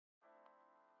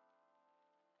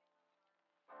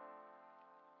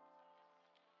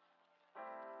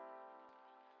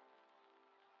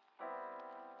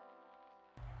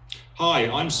Hi,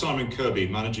 I'm Simon Kirby,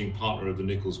 Managing Partner of the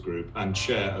Nichols Group and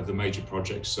Chair of the Major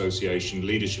Projects Association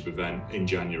Leadership event in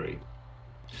January.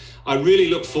 I really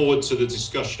look forward to the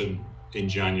discussion in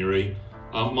January.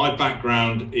 My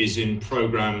background is in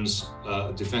programs,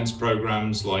 defence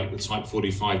programs like the Type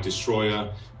 45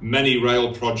 destroyer, many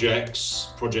rail projects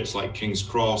like King's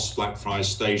Cross, Blackfriars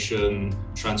Station,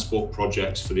 transport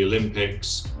projects for the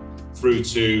Olympics, through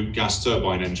to gas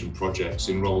turbine engine projects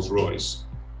in Rolls-Royce.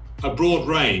 A broad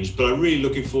range, but I'm really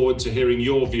looking forward to hearing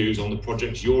your views on the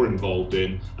projects you're involved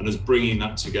in and us bringing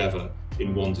that together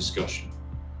in one discussion.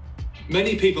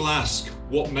 Many people ask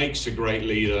what makes a great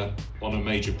leader on a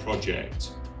major project.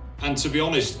 And to be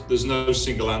honest, there's no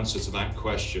single answer to that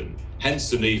question, hence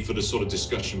the need for the sort of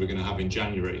discussion we're going to have in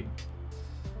January.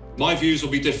 My views will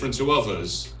be different to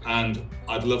others, and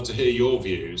I'd love to hear your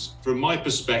views. From my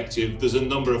perspective, there's a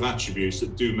number of attributes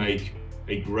that do make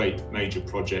a great major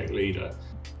project leader.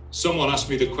 Someone asked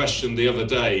me the question the other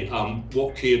day,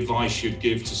 what key advice you'd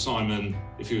give to Simon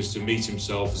if he was to meet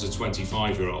himself as a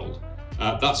 25-year-old.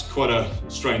 That's quite a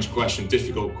strange question,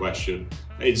 difficult question.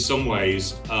 In some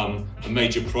ways, a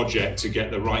major project to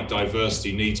get the right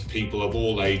diversity needs people of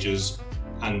all ages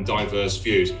and diverse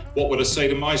views. What would I say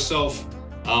to myself?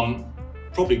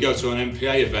 Probably go to an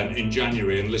MPA event in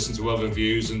January and listen to other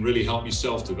views and really help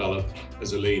yourself develop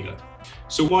as a leader.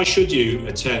 So why should you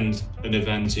attend an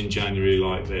event in January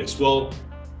like this? Well,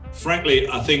 frankly,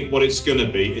 I think what it's going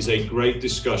to be is a great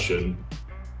discussion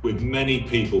with many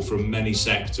people from many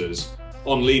sectors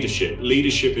on leadership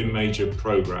in major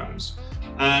programs.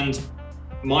 And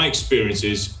my experience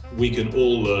is we can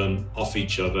all learn off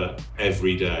each other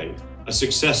every day. A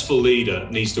successful leader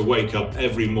needs to wake up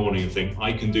every morning and think,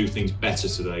 I can do things better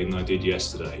today than I did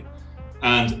yesterday.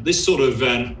 And this sort of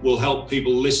event will help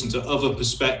people listen to other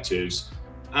perspectives.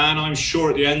 And I'm sure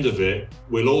at the end of it,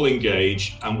 we'll all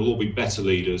engage and we'll all be better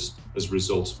leaders as a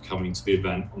result of coming to the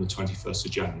event on the 21st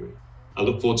of January. I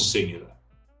look forward to seeing you there.